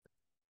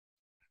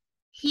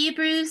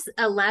Hebrews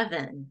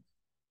 11.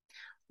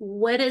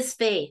 What is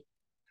faith?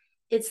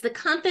 It's the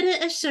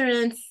confident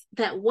assurance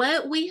that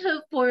what we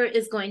hope for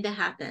is going to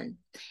happen.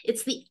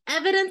 It's the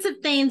evidence of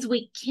things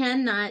we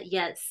cannot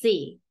yet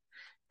see.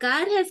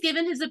 God has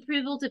given his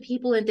approval to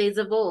people in days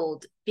of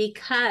old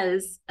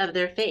because of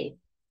their faith.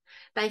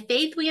 By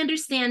faith, we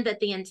understand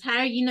that the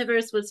entire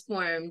universe was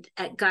formed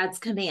at God's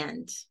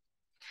command,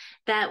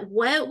 that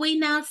what we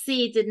now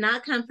see did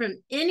not come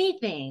from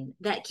anything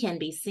that can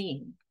be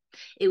seen.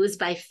 It was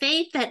by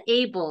faith that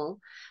Abel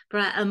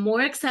brought a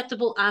more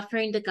acceptable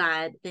offering to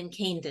God than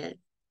Cain did.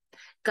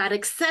 God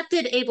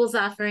accepted Abel's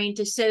offering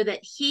to show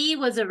that he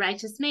was a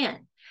righteous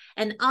man.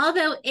 And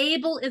although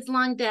Abel is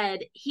long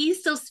dead, he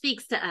still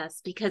speaks to us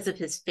because of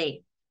his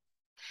faith.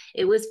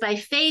 It was by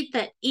faith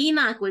that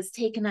Enoch was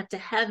taken up to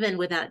heaven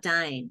without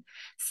dying.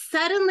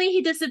 Suddenly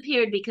he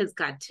disappeared because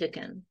God took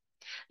him.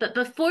 But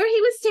before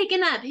he was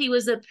taken up, he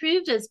was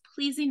approved as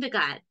pleasing to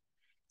God.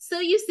 So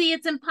you see,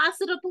 it's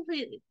impossible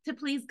to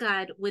please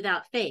God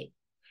without faith.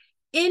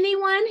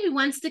 Anyone who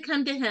wants to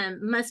come to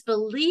him must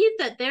believe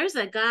that there's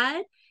a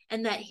God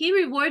and that he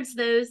rewards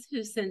those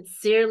who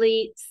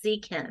sincerely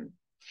seek him.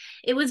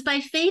 It was by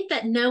faith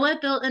that Noah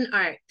built an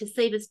ark to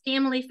save his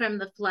family from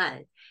the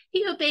flood.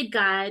 He obeyed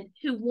God,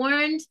 who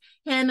warned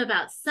him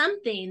about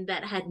something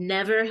that had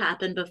never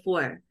happened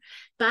before.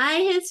 By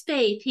his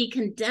faith, he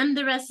condemned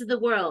the rest of the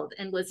world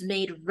and was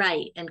made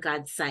right in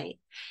God's sight.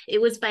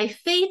 It was by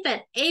faith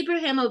that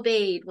Abraham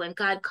obeyed when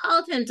God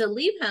called him to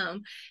leave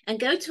home and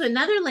go to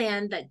another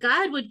land that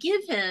God would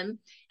give him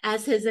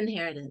as his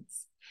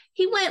inheritance.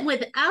 He went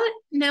without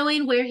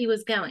knowing where he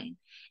was going.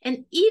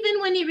 And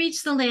even when he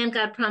reached the land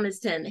God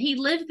promised him, he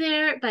lived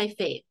there by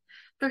faith,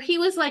 for he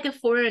was like a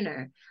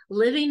foreigner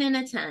living in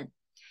a tent.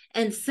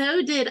 And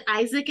so did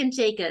Isaac and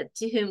Jacob,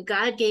 to whom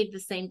God gave the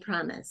same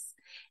promise.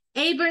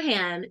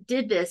 Abraham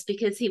did this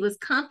because he was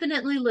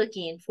confidently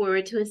looking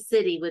forward to a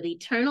city with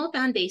eternal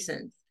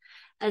foundations,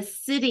 a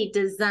city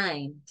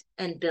designed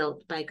and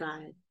built by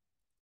God.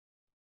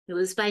 It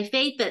was by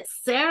faith that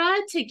Sarah,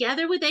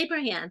 together with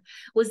Abraham,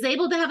 was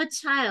able to have a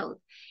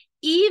child,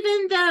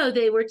 even though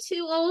they were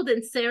too old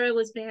and Sarah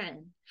was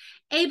barren.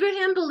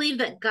 Abraham believed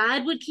that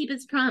God would keep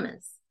his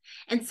promise.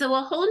 And so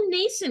a whole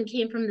nation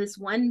came from this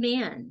one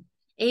man,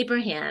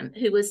 Abraham,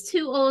 who was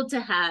too old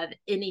to have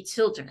any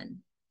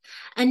children.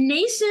 A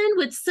nation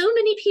with so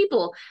many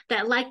people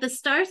that, like the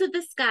stars of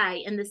the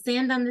sky and the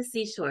sand on the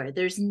seashore,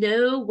 there's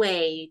no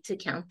way to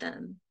count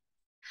them.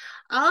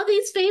 All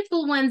these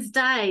faithful ones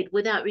died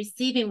without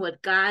receiving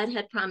what God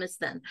had promised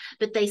them,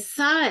 but they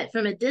saw it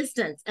from a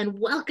distance and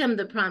welcomed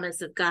the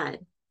promise of God.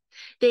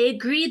 They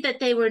agreed that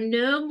they were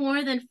no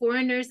more than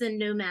foreigners and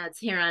nomads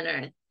here on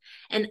earth.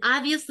 And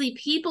obviously,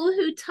 people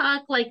who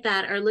talk like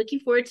that are looking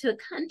forward to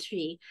a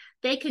country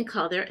they can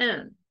call their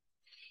own.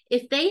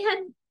 If they had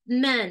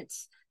meant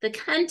the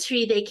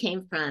country they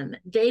came from,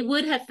 they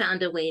would have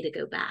found a way to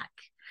go back.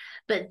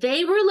 But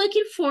they were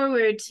looking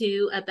forward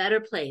to a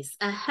better place,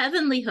 a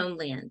heavenly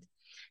homeland.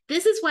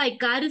 This is why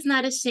God is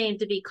not ashamed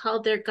to be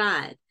called their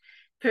God,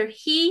 for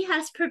he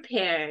has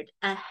prepared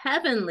a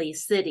heavenly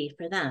city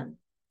for them.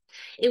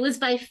 It was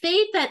by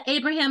faith that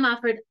Abraham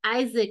offered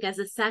Isaac as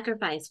a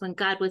sacrifice when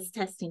God was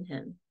testing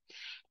him.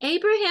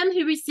 Abraham,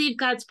 who received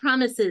God's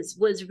promises,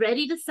 was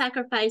ready to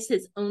sacrifice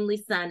his only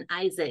son,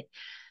 Isaac,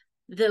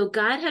 though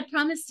God had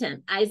promised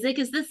him, Isaac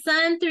is the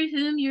son through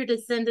whom your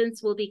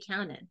descendants will be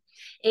counted.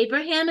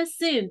 Abraham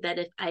assumed that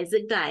if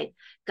Isaac died,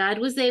 God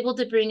was able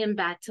to bring him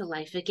back to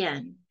life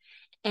again.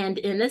 And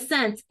in a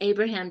sense,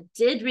 Abraham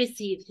did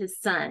receive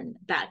his son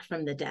back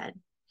from the dead.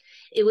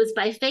 It was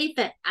by faith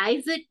that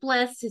Isaac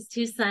blessed his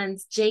two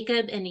sons,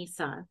 Jacob and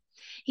Esau.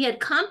 He had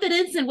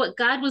confidence in what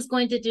God was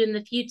going to do in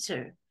the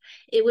future.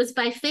 It was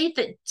by faith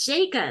that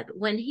Jacob,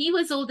 when he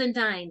was old and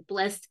dying,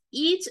 blessed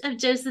each of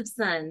Joseph's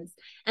sons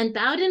and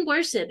bowed in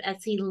worship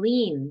as he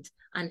leaned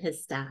on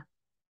his staff.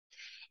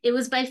 It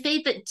was by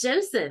faith that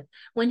Joseph,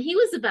 when he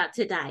was about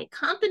to die,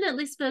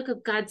 confidently spoke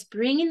of God's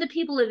bringing the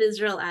people of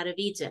Israel out of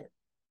Egypt.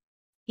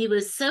 He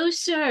was so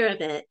sure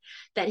of it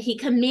that he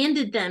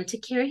commanded them to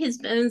carry his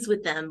bones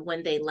with them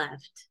when they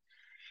left.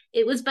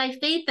 It was by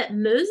faith that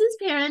Moses'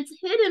 parents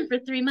hid him for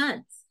 3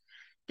 months.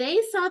 They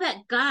saw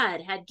that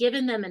God had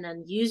given them an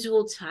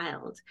unusual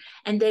child,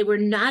 and they were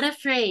not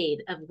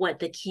afraid of what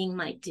the king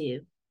might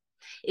do.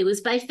 It was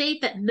by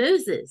faith that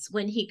Moses,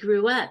 when he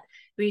grew up,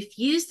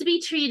 refused to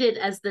be treated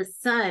as the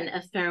son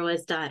of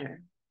Pharaoh's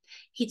daughter.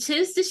 He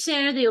chose to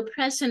share the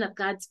oppression of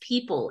God's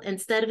people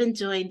instead of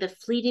enjoying the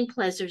fleeting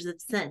pleasures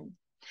of sin.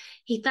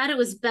 He thought it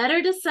was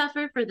better to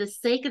suffer for the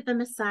sake of the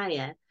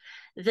Messiah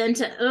than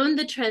to own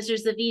the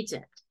treasures of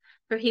Egypt,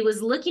 for he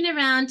was looking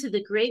around to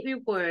the great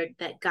reward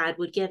that God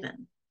would give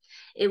him.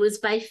 It was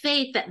by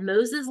faith that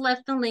Moses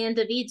left the land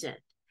of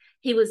Egypt.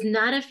 He was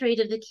not afraid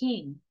of the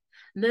king.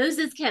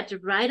 Moses kept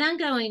right on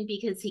going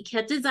because he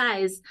kept his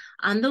eyes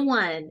on the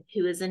one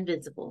who is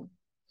invisible.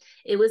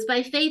 It was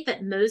by faith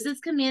that Moses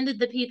commanded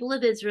the people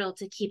of Israel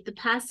to keep the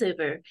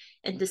Passover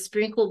and to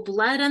sprinkle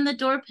blood on the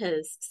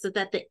doorposts so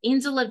that the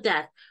angel of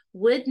death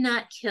would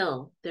not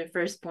kill their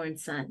firstborn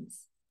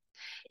sons.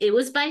 It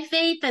was by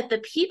faith that the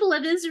people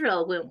of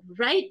Israel went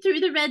right through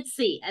the Red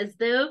Sea as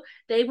though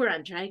they were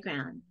on dry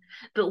ground.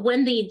 But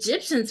when the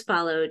Egyptians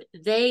followed,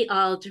 they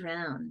all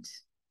drowned.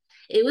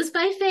 It was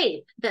by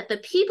faith that the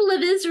people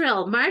of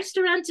Israel marched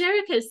around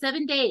Jericho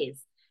 7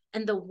 days,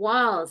 and the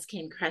walls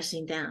came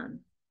crashing down.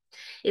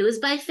 It was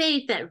by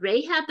faith that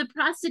Rahab the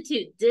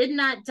prostitute did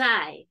not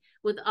die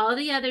with all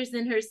the others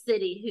in her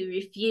city who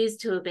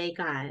refused to obey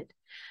God,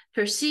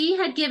 for she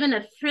had given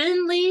a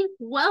friendly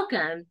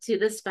welcome to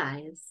the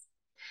spies.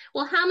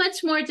 Well, how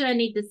much more do I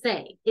need to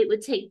say? It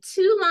would take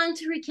too long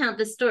to recount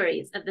the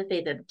stories of the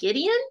faith of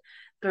Gideon,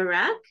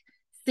 Barak,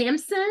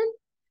 Samson,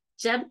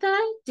 Jephthah,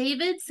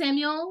 David,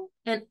 Samuel,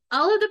 and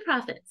all of the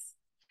prophets.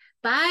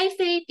 By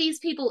faith, these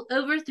people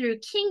overthrew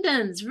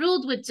kingdoms,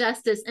 ruled with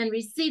justice, and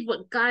received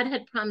what God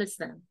had promised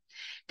them.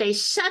 They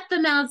shut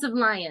the mouths of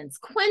lions,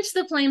 quenched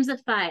the flames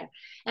of fire,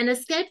 and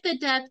escaped the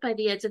death by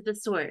the edge of the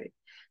sword.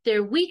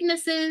 Their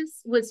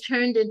weaknesses was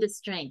turned into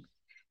strength.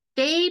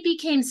 They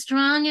became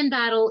strong in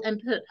battle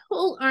and put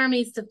whole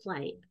armies to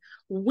flight.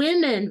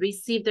 Women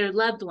received their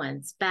loved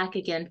ones back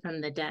again from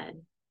the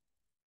dead.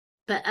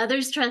 But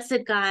others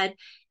trusted God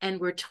and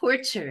were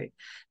tortured,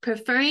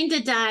 preferring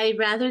to die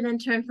rather than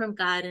turn from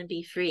God and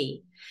be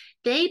free.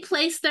 They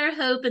placed their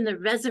hope in the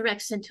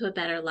resurrection to a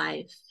better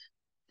life.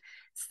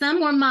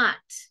 Some were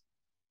mocked,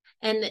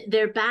 and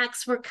their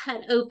backs were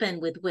cut open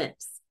with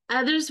whips.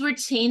 Others were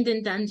chained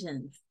in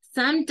dungeons.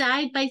 Some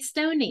died by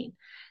stoning.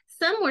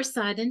 Some were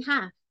sawed in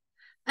half.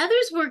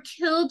 Others were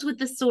killed with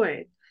the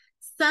sword.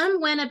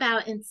 Some went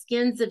about in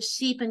skins of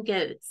sheep and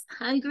goats,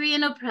 hungry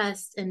and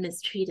oppressed and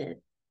mistreated.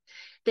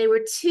 They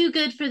were too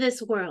good for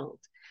this world.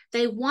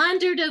 They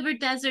wandered over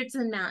deserts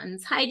and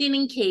mountains, hiding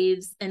in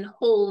caves and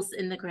holes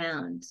in the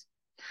ground.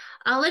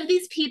 All of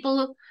these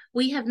people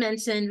we have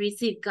mentioned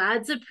received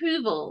God's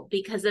approval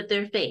because of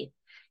their faith,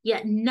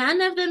 yet none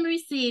of them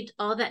received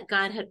all that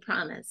God had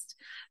promised.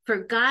 For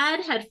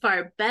God had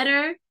far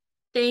better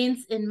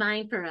things in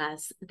mind for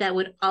us that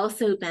would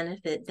also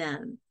benefit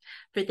them.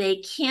 For they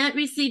can't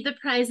receive the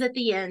prize at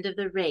the end of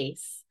the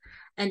race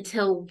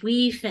until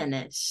we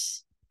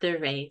finish the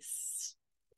race.